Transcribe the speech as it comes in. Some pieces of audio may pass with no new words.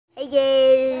Hey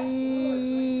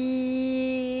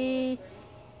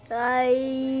guys,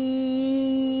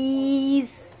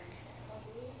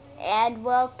 and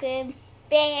welcome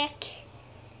back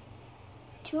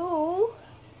to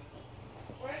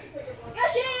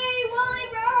YOSHIII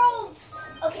Worlds.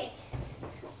 Okay,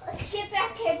 let's get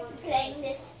back into playing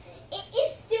this. It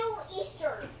is still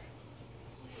Easter.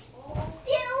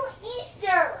 Still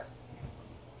Easter.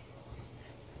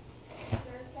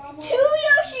 2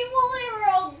 YOSHIII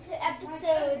Worlds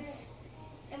episodes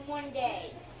in one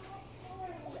day.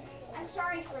 I'm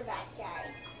sorry for that,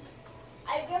 guys.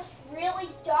 I'm just really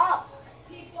dumb.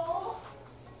 People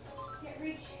can't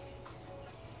reach.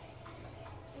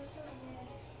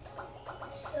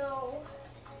 So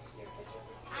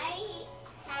I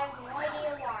have no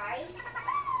idea why.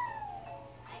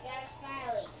 I got a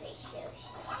smiley face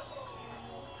Yoshi.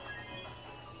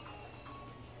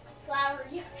 Flower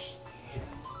Yoshi.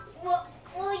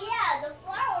 Well, yeah, the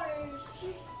flowers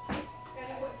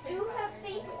do have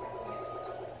faces.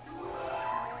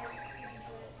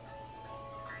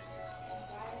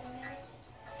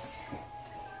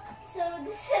 So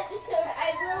this episode, I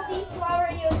will be Flower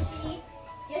Yoshi,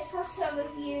 just for some of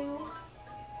you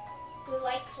who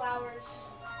like flowers.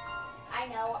 I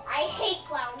know, I hate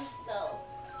flowers though,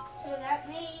 so that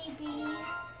may be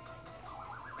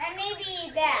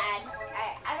bad.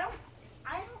 I don't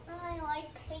really like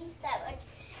pink that much,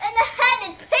 and the hat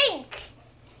is pink.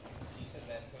 You said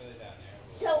that toilet down there.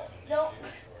 So no,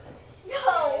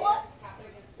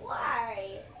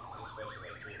 why?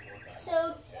 So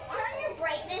turn your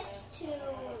brightness to the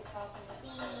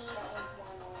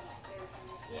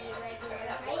regular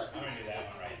height. I'm going to do that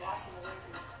one right now.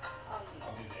 I'll do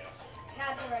that.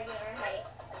 Not the regular height.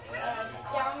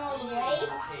 Down all the way,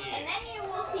 and then you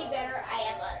will see better. I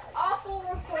have an awful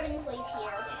recording place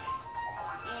here,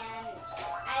 and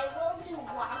I will do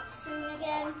vlogs soon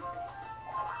again,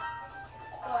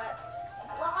 but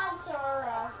vlogs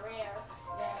are rare.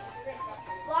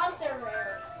 Vlogs are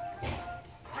rare.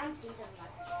 I don't do them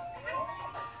much.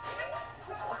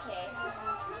 Okay.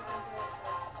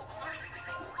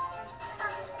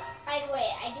 By the way,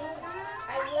 I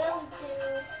will do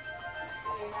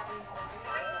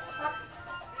hop,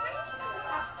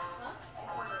 hop,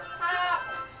 hop.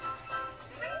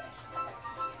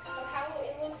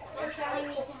 They're telling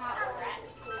me to hop rat.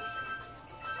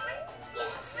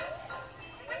 Yes.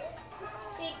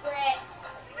 Secret.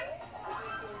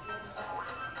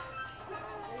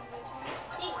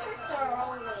 Secrets are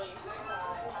always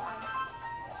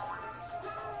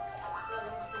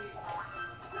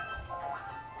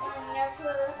and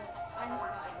never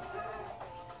unfun.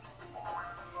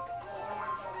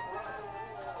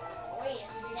 Wait a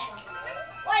sec.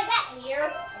 Why is that here?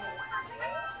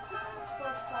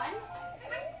 For fun?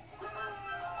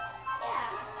 Yeah.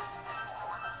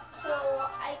 So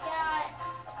I got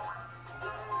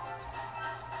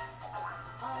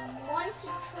one to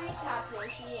Treetop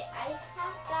Yoshi. I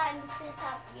have gotten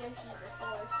Treetop Yoshi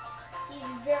before.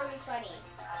 He's very funny.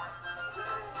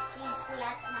 He's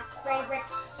like my favorite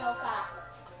so far.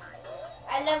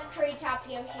 I love Treetop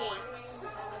Yoshi.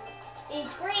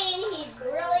 He's green, he's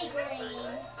really green.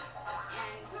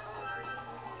 And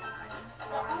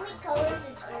the only colors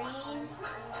is green.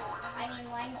 I mean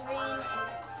lime green and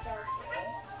dark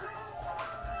green.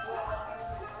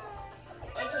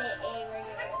 AKA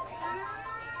regular green.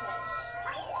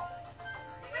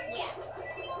 Yeah.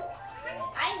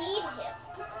 I need him.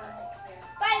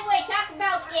 By the way, talk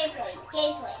about gameplay.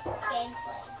 Gameplay.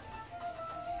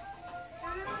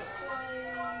 So,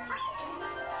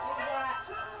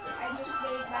 I just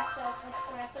made myself a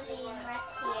trampoline right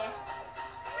here.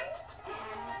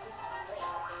 And,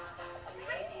 wait.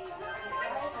 Why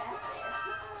is that there?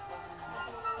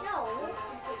 No,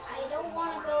 I don't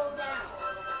want to go down.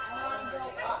 I want to go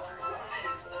up.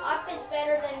 Up is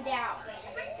better than down.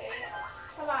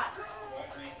 Come on.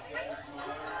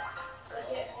 Let's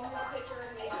get one more picture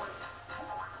and make one.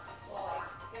 Well,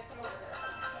 get them over there.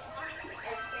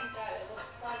 I just think that it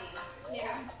looks funny.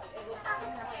 Yeah. It looks so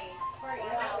plain. For you.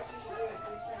 What you should do is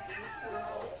return these two a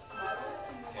little bit smaller.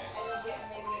 And then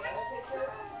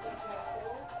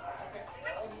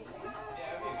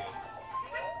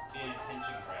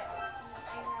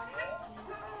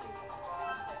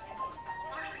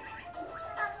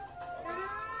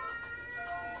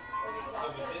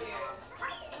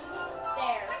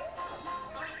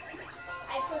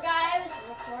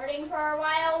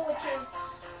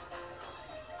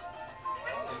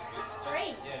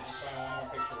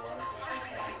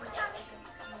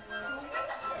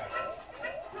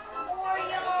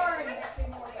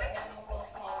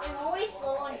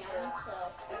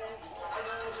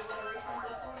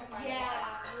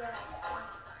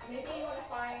Maybe you want to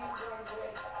find one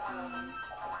with,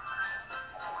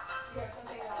 you have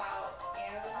something about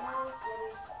animals. What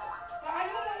is? But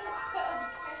I don't want to put a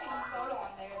freaking photo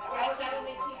on there. Like, that'll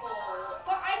make people.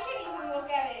 But I can't even look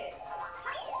at it.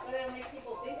 But it'll make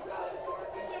people think about it more.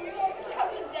 So you want to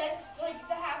have the dead, like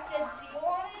the half-dead seal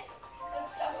on it?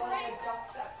 That's Or like separate? a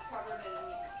duck that's covered in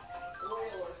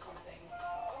oil or something.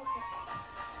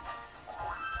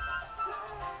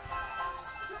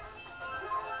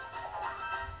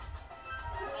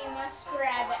 We must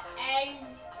grab any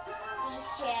these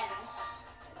gems.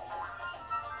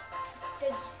 The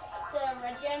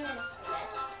red gem is the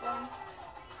best one.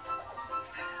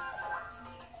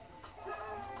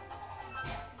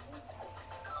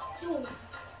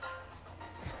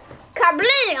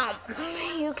 Kablam!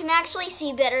 You can actually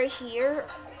see better here.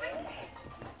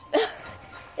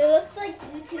 It looks like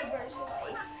YouTuber's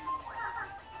life.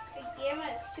 The gamma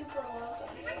is super low on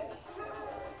YouTube.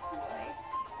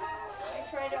 I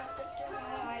tried out the demo.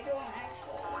 I don't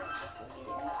actually.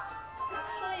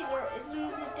 Actually, there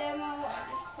isn't a demo. I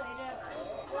just played it on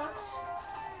Roblox.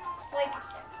 It's like a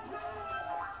demo.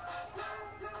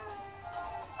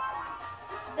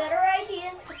 Better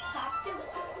ideas to pop to.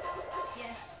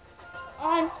 Yes.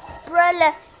 Umbrella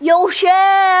Yoshi!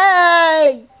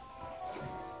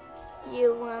 You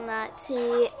will not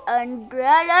see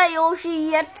Umbrella Yoshi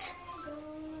yet.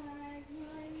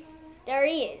 There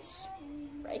he is.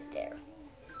 Right there.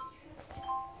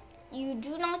 You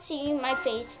do not see my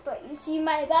face, but you see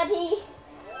my body.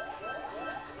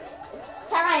 It's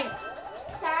time.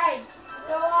 Time.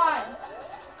 Go on.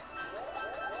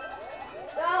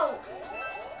 Go.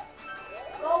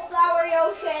 Go, Flower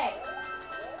Yoshi.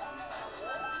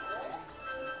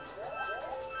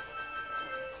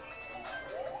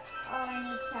 Oh, I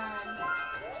need time.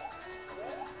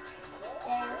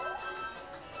 There.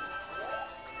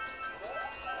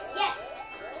 Yes.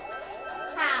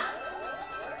 Ha.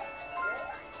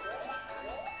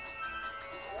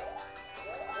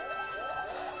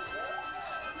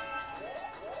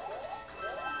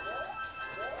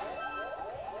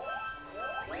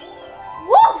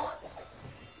 Woo!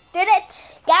 Did it,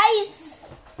 guys.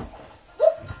 Woo.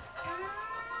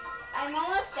 I'm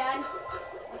almost done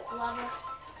with the level.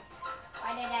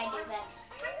 Why did I do that?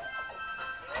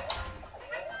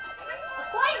 A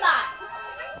coin box!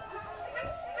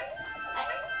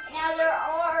 Now there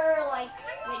are like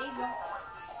bitty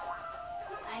bolts.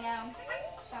 I know.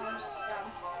 Sounds dumb.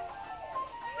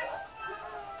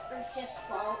 There's just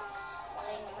bolts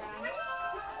laying around.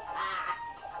 Ah,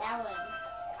 that one.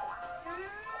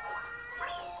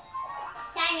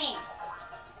 Timing!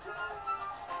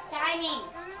 Timing!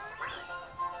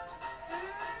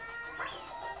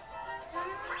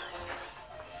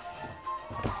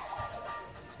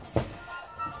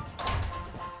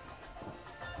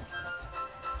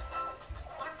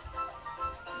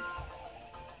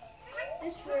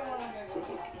 This room.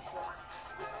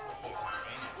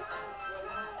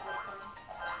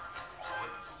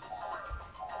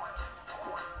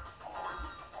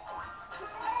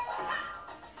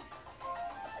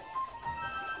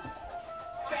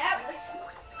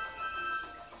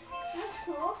 That's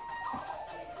cool.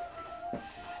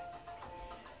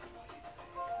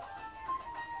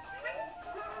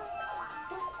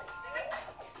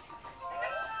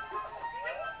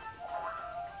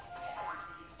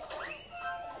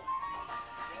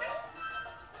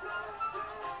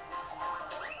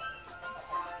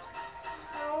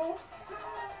 No.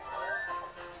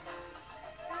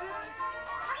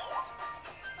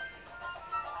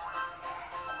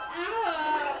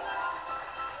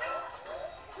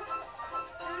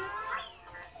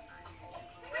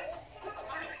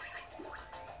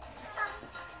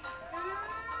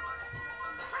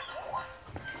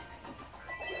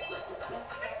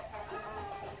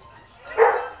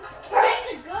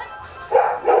 That's a good.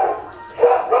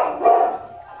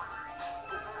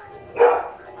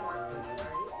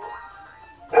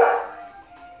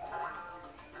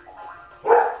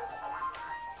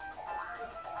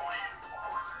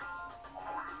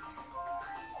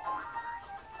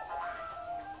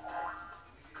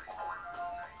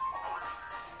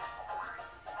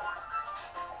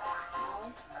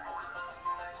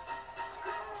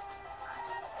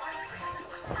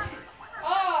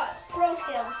 Ah, pro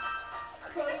skills.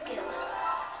 Pro skills.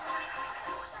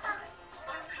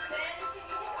 Ben, can you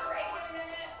take a break in a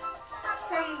minute?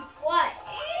 From what?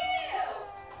 Ew!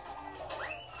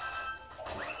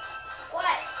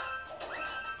 What?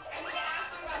 I need to ask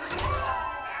you about your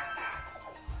backpack.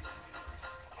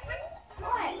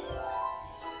 What?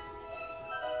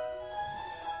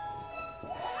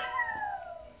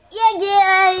 Yeah,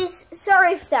 guys.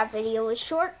 Sorry if that video was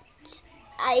short.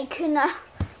 I cannot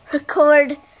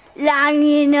record long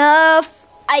enough.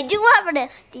 I do have an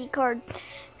SD card,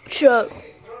 so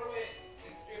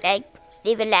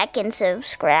leave a like and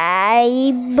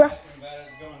subscribe.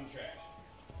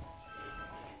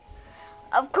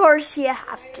 Of course, you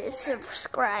have to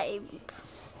subscribe,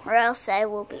 or else I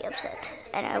will be upset,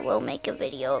 and I will make a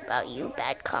video about you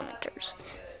bad commenters.